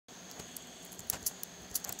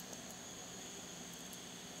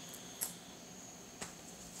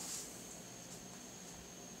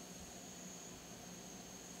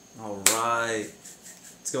Alright,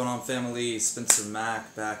 what's going on, family?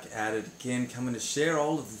 Spencer-Mack back at it again, coming to share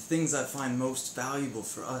all of the things I find most valuable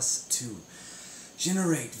for us to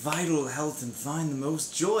generate vital health and find the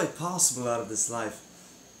most joy possible out of this life.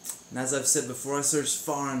 And as I've said before, I searched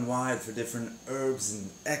far and wide for different herbs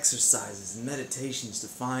and exercises and meditations to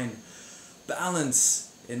find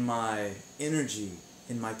balance in my energy,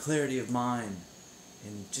 in my clarity of mind,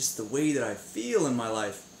 in just the way that I feel in my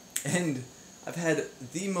life. And I've had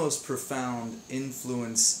the most profound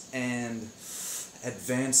influence and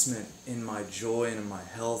advancement in my joy and in my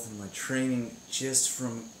health and my training just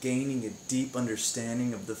from gaining a deep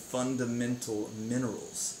understanding of the fundamental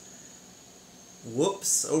minerals.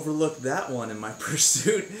 Whoops, overlooked that one in my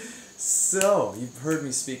pursuit. So, you've heard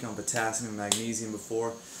me speak on potassium and magnesium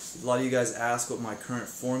before. A lot of you guys ask what my current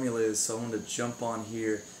formula is, so I wanted to jump on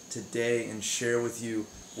here today and share with you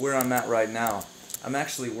where I'm at right now. I'm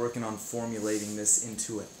actually working on formulating this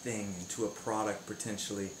into a thing, into a product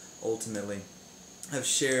potentially, ultimately. I've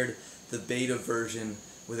shared the beta version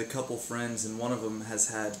with a couple friends, and one of them has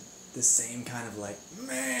had the same kind of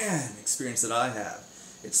experience that I have.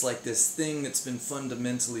 It's like this thing that's been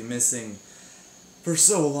fundamentally missing for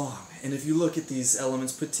so long. And if you look at these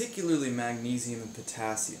elements, particularly magnesium and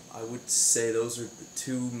potassium, I would say those are the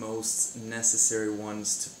two most necessary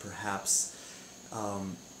ones to perhaps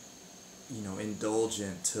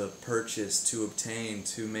indulgent, to purchase, to obtain,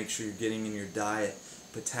 to make sure you're getting in your diet.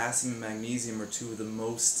 Potassium and magnesium are two of the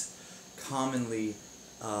most commonly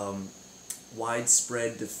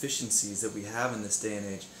widespread deficiencies that we have in this day and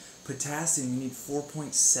age. Potassium, you need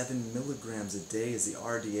 4.7 milligrams a day as the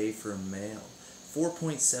RDA for a male.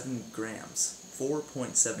 4.7 grams.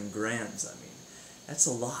 4.7 grams, I mean. That's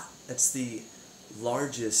a lot. That's the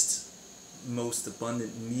largest, most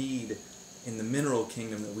abundant need in the mineral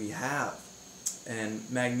kingdom that we have. And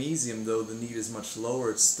magnesium, though the need is much lower,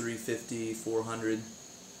 it's 350, 400.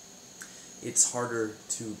 It's harder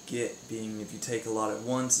to get, being if you take a lot at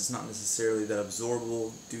once, it's not necessarily that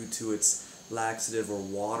absorbable due to its laxative or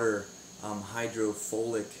water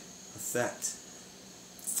hydrophilic effect.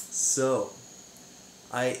 So,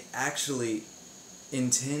 I actually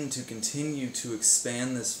intend to continue to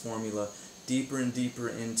expand this formula deeper and deeper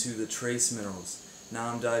into the trace minerals. Now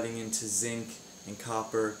I'm diving into zinc and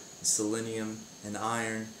copper, and selenium and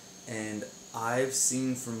iron, and I've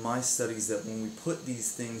seen from my studies that when we put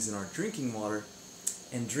these things in our drinking water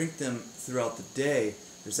and drink them throughout the day,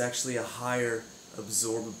 there's actually a higher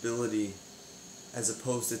absorbability as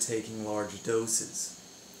opposed to taking large doses.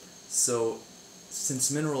 So since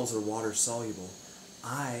minerals are water soluble,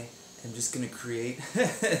 I am just going to create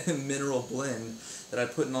a mineral blend that I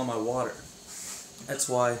put in all my water. That's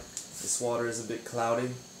why this water is a bit cloudy.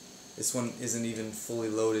 This one isn't even fully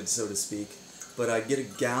loaded, so to speak. But I get a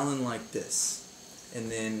gallon like this, and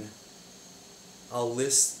then I'll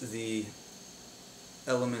list the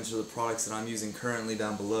elements or the products that I'm using currently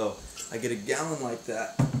down below. I get a gallon like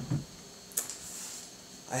that.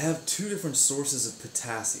 I have two different sources of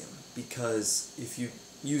potassium, because if you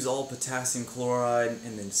use all potassium chloride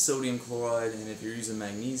and then sodium chloride, and if you're using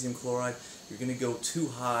magnesium chloride, you're going to go too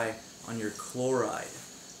high on your chloride.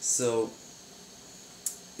 So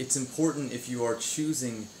it's important, if you are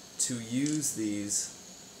choosing to use these,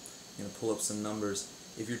 I'm going to pull up some numbers,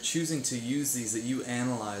 if you're choosing to use these, that you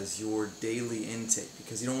analyze your daily intake,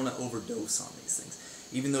 because you don't want to overdose on these things.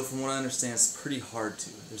 Even though from what I understand it's pretty hard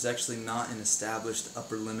to. There's actually not an established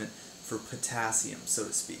upper limit for potassium, so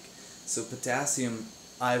to speak. So potassium,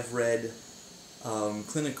 I've read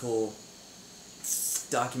clinical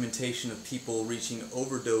documentation of people reaching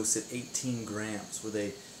overdose at 18 grams, where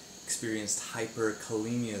they experienced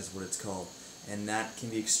hyperkalemia is what it's called, and that can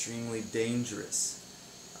be extremely dangerous.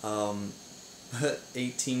 But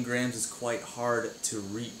 18 grams is quite hard to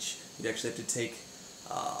reach. You'd actually have to take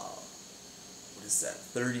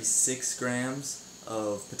 36 grams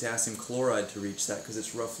of potassium chloride to reach that, because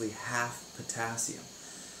it's roughly half potassium.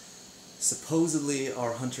 Supposedly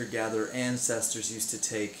our hunter-gatherer ancestors used to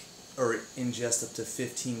take or ingest up to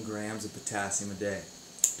 15 grams of potassium a day.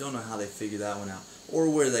 Don't know how they figured that one out, or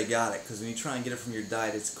where they got it, because when you try and get it from your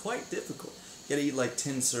diet, it's quite difficult. You gotta eat like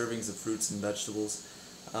 10 servings of fruits and vegetables,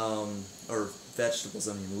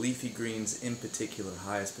 leafy greens in particular,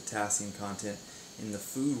 highest potassium content in the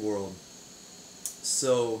food world.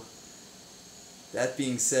 So, that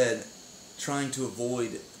being said, trying to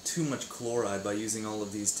avoid too much chloride by using all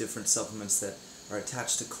of these different supplements that are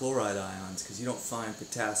attached to chloride ions, because you don't find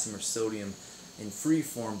potassium or sodium in free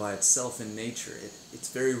form by itself in nature. It's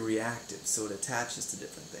very reactive, so it attaches to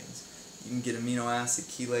different things. You can get amino acid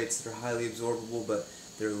chelates that are highly absorbable, but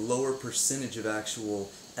they're a lower percentage of actual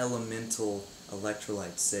elemental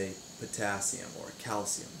electrolytes, say potassium or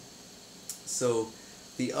calcium. So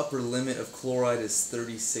the upper limit of chloride is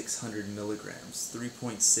 3,600 milligrams,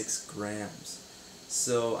 3.6 grams.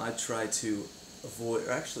 So I try to avoid,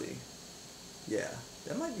 or actually, yeah,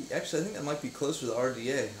 that might be, actually I think that might be closer to the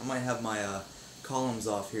RDA. I might have my columns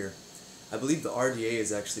off here. I believe the RDA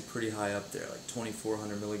is actually pretty high up there, like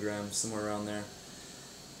 2,400 milligrams, somewhere around there.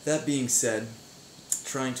 That being said,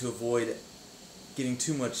 trying to avoid getting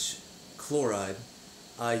too much chloride,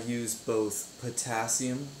 I use both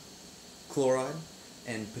potassium chloride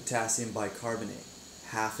and potassium bicarbonate,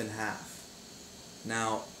 half and half.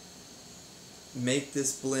 Now, make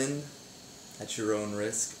this blend at your own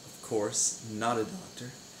risk, of course, not a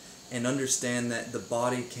doctor, and understand that the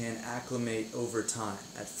body can acclimate over time.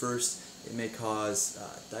 At first, it may cause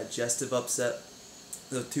digestive upset.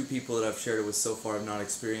 The two people that I've shared it with so far have not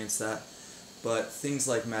experienced that. But things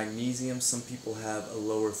like magnesium, some people have a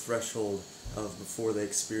lower threshold of before they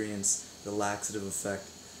experience the laxative effect.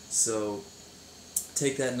 So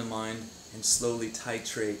take that into mind and slowly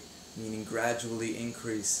titrate, meaning gradually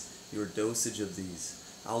increase your dosage of these.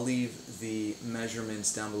 I'll leave the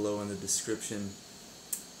measurements down below in the description.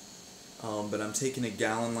 But I'm taking a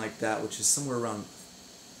gallon like that, which is somewhere around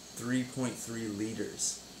 3.3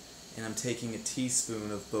 liters. And I'm taking a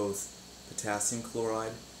teaspoon of both potassium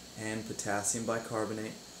chloride and potassium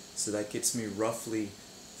bicarbonate. So that gets me roughly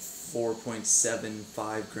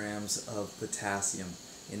 4.75 grams of potassium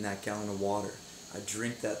in that gallon of water. I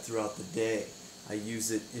drink that throughout the day. I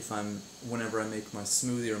use it whenever I make my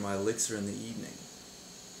smoothie or my elixir in the evening.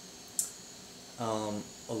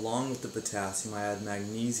 Along with the potassium, I add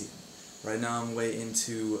magnesium. Right now I'm way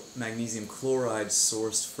into magnesium chloride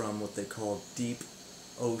sourced from what they call deep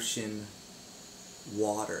ocean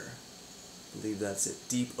water. I believe that's it,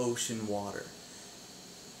 deep ocean water.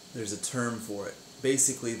 There's a term for it.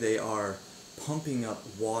 Basically, they are pumping up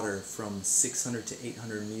water from 600 to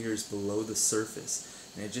 800 meters below the surface.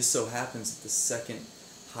 And it just so happens that the second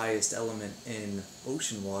highest element in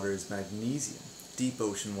ocean water is magnesium. Deep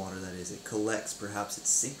ocean water, that is. It collects, perhaps it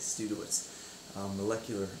sinks due to its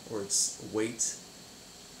molecular or its weight.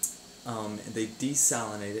 They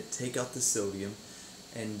desalinate it, take out the sodium,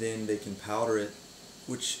 and then they can powder it,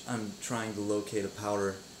 which I'm trying to locate a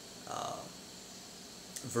powder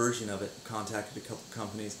version of it. Contacted a couple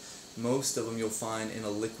companies. Most of them you'll find in a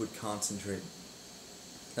liquid concentrate.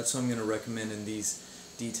 That's what I'm going to recommend in these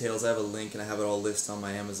details. I have a link and I have it all listed on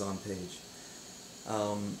my Amazon page.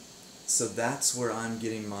 So that's where I'm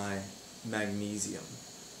getting my magnesium.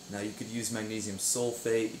 Now you could use magnesium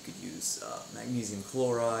sulfate, you could use magnesium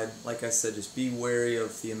chloride. Like I said, just be wary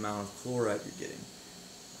of the amount of chloride you're getting.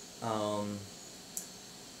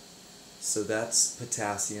 So that's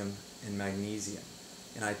potassium and magnesium.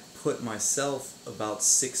 And I put myself about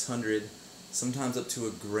 600, sometimes up to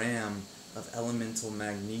a gram of elemental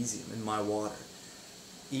magnesium in my water.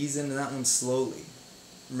 Ease into that one slowly.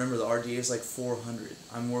 Remember, the RDA is like 400.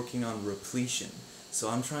 I'm working on repletion. So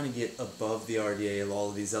I'm trying to get above the RDA of all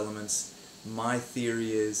of these elements. My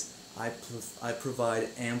theory is I provide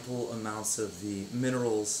ample amounts of the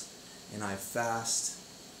minerals and I fast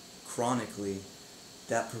chronically.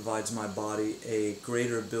 That provides my body a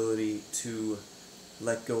greater ability to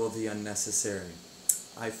let go of the unnecessary.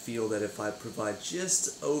 I feel that if I provide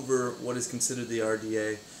just over what is considered the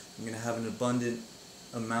RDA, I'm going to have an abundant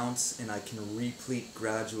amount and I can replete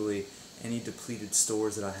gradually any depleted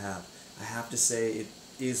stores that I have. I have to say it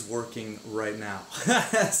is working right now.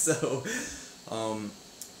 So,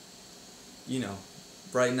 you know,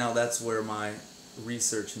 right now that's where my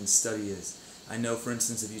research and study is. I know, for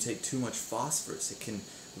instance, if you take too much phosphorus, it can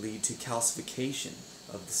lead to calcification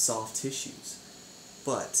of the soft tissues.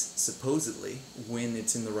 But supposedly, when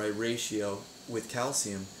it's in the right ratio with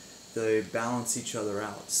calcium, they balance each other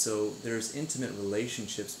out. So there's intimate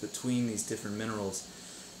relationships between these different minerals.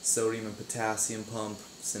 Sodium and potassium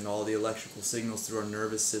pumps and all the electrical signals through our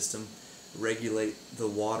nervous system regulate the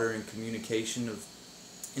water and communication of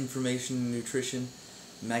information and nutrition.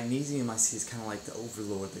 Magnesium, I see, is kind of like the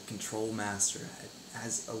overlord, the control master. It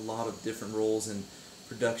has a lot of different roles in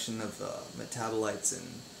production of metabolites and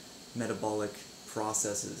metabolic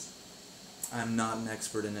processes. I'm not an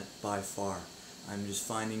expert in it by far. I'm just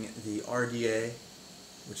finding the RDA,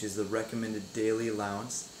 which is the recommended daily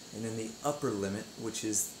allowance, and then the upper limit, which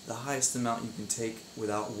is the highest amount you can take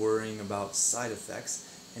without worrying about side effects,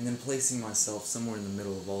 and then placing myself somewhere in the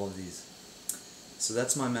middle of all of these. So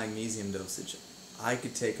that's my magnesium dosage. I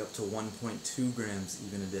could take up to 1.2 grams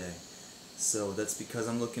even a day. So that's because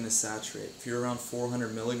I'm looking to saturate. If you're around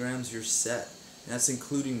 400 milligrams, you're set. And that's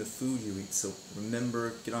including the food you eat. So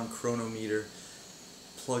remember, get on cronometer,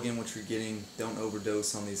 plug in what you're getting. Don't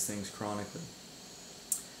overdose on these things chronically.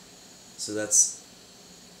 So that's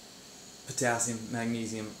potassium,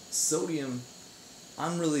 magnesium, sodium.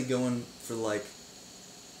 I'm really going for like,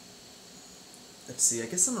 let's see, I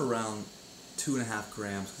guess I'm around 2.5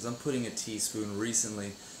 grams, because I'm putting a teaspoon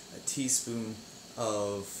recently, a teaspoon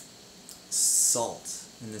of salt,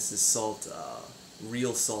 and this is salt,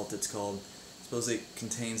 real salt it's called. I suppose it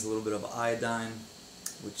contains a little bit of iodine,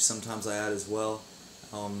 which sometimes I add as well.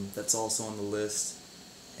 That's also on the list.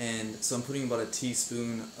 And so I'm putting about a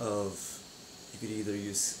teaspoon of, you could either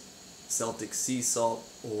use Celtic sea salt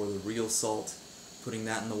or the real salt, putting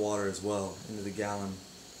that in the water as well, into the gallon.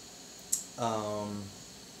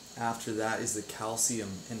 After that is the calcium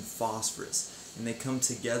and phosphorus, and they come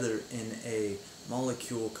together in a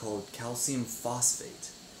molecule called calcium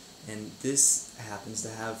phosphate, and this happens to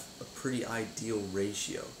have a pretty ideal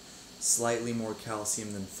ratio, slightly more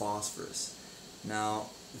calcium than phosphorus. Now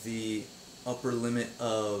the upper limit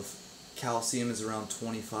of calcium is around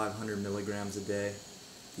 2,500 milligrams a day.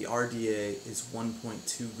 The RDA is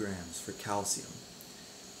 1.2 grams for calcium.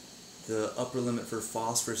 The upper limit for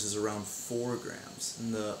phosphorus is around 4 grams,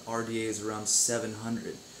 and the RDA is around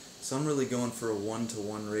 700. So I'm really going for a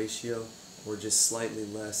 1-to-1 ratio, or just slightly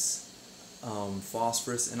less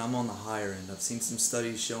phosphorus, and I'm on the higher end. I've seen some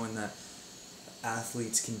studies showing that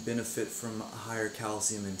athletes can benefit from a higher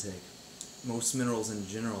calcium intake. Most minerals in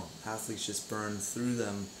general, athletes just burn through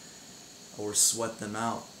them or sweat them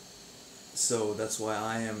out. So that's why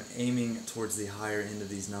I am aiming towards the higher end of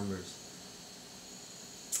these numbers.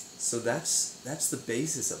 So that's the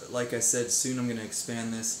basis of it. Like I said, soon I'm going to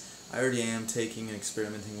expand this. I already am taking and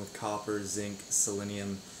experimenting with copper, zinc,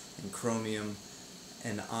 selenium, and chromium,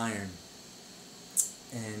 and iron.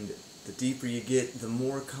 And the deeper you get, the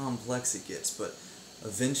more complex it gets. But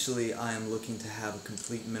eventually I am looking to have a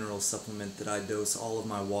complete mineral supplement that I dose all of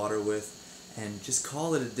my water with, and just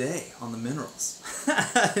call it a day on the minerals.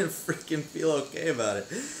 And freaking feel okay about it.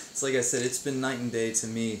 It's like I said, it's been night and day to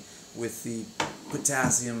me with the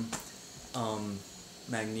potassium,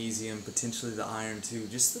 magnesium, potentially the iron too.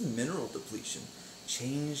 Just the mineral depletion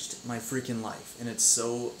changed my freaking life, and it's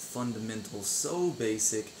so fundamental, so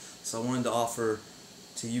basic. So I wanted to offer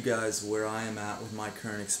to you guys where I am at with my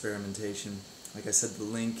current experimentation. Like I said, the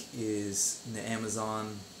link is in the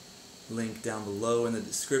Amazon link down below in the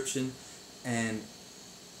description. And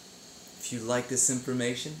if you like this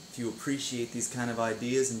information, if you appreciate these kind of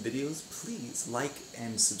ideas and videos, please like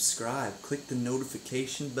and subscribe. Click the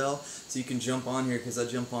notification bell so you can jump on here, because I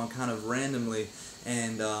jump on kind of randomly,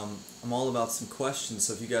 and I'm all about some questions.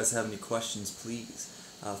 So if you guys have any questions, please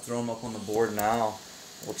throw them up on the board now.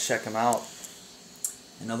 We'll check them out.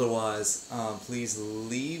 And otherwise, please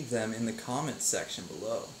leave them in the comments section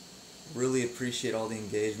below. Really appreciate all the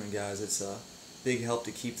engagement, guys. It's a big help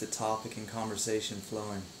to keep the topic and conversation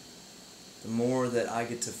flowing. The more that I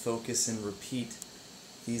get to focus and repeat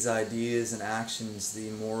these ideas and actions, the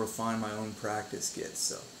more refined my own practice gets.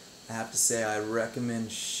 So I have to say, I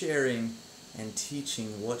recommend sharing and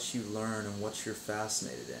teaching what you learn and what you're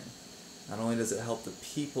fascinated in. Not only does it help the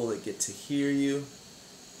people that get to hear you,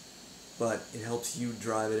 but it helps you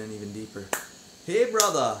drive it in even deeper. Hey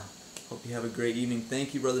brother! Hope you have a great evening.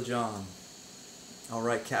 Thank you, Brother John.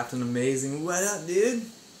 Alright, Captain Amazing. What up, dude?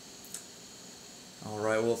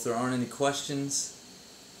 Alright, well, if there aren't any questions,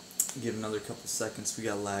 give another couple seconds. We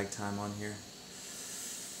got lag time on here.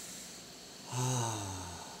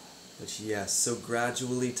 But yes, so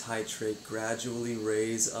gradually titrate, gradually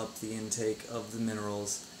raise up the intake of the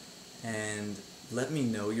minerals, and let me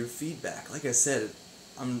know your feedback. Like I said,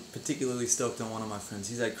 I'm particularly stoked on one of my friends.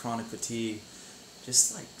 He's had chronic fatigue,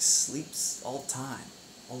 just like sleeps all the time,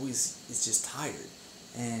 always is just tired.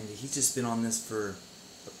 And he's just been on this for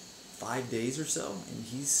 5 days or so, and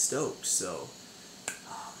he's stoked. So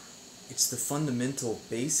it's the fundamental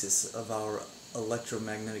basis of our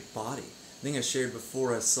electromagnetic body. I think I shared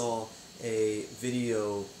before, I saw a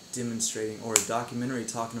video demonstrating, or a documentary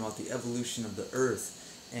talking about the evolution of the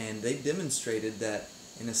earth, and they demonstrated that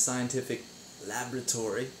in a scientific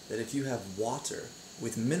laboratory, that if you have water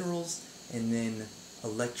with minerals and then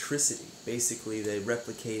electricity, basically they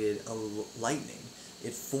replicated lightning,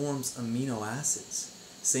 it forms amino acids.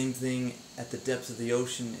 Same thing at the depths of the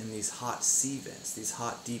ocean in these hot sea vents, these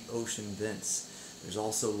hot deep ocean vents. There's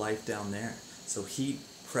also life down there. So heat,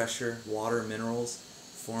 pressure, water, minerals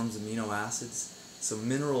forms amino acids. So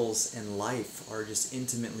minerals and life are just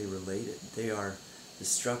intimately related. They are the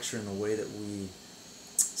structure and the way that we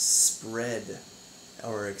spread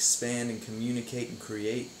or expand and communicate and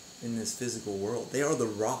create in this physical world. They are the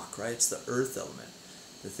rock, right? It's the earth element.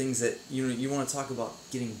 The things that, you want to talk about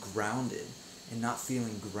getting grounded and not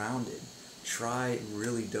feeling grounded, try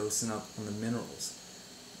really dosing up on the minerals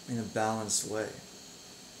in a balanced way.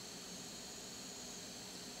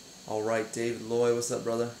 Alright, David Loy, what's up,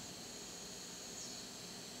 brother?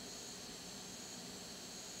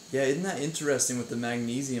 Yeah, isn't that interesting with the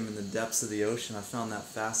magnesium in the depths of the ocean? I found that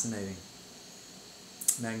fascinating.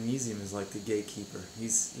 Magnesium is like the gatekeeper.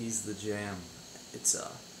 He's the jam. It's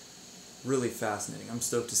really fascinating. I'm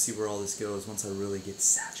stoked to see where all this goes once I really get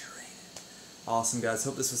saturated. Awesome, guys.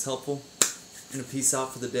 Hope this was helpful. I'm going to peace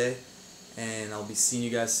out for the day, and I'll be seeing you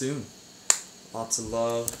guys soon. Lots of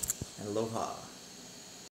love and aloha.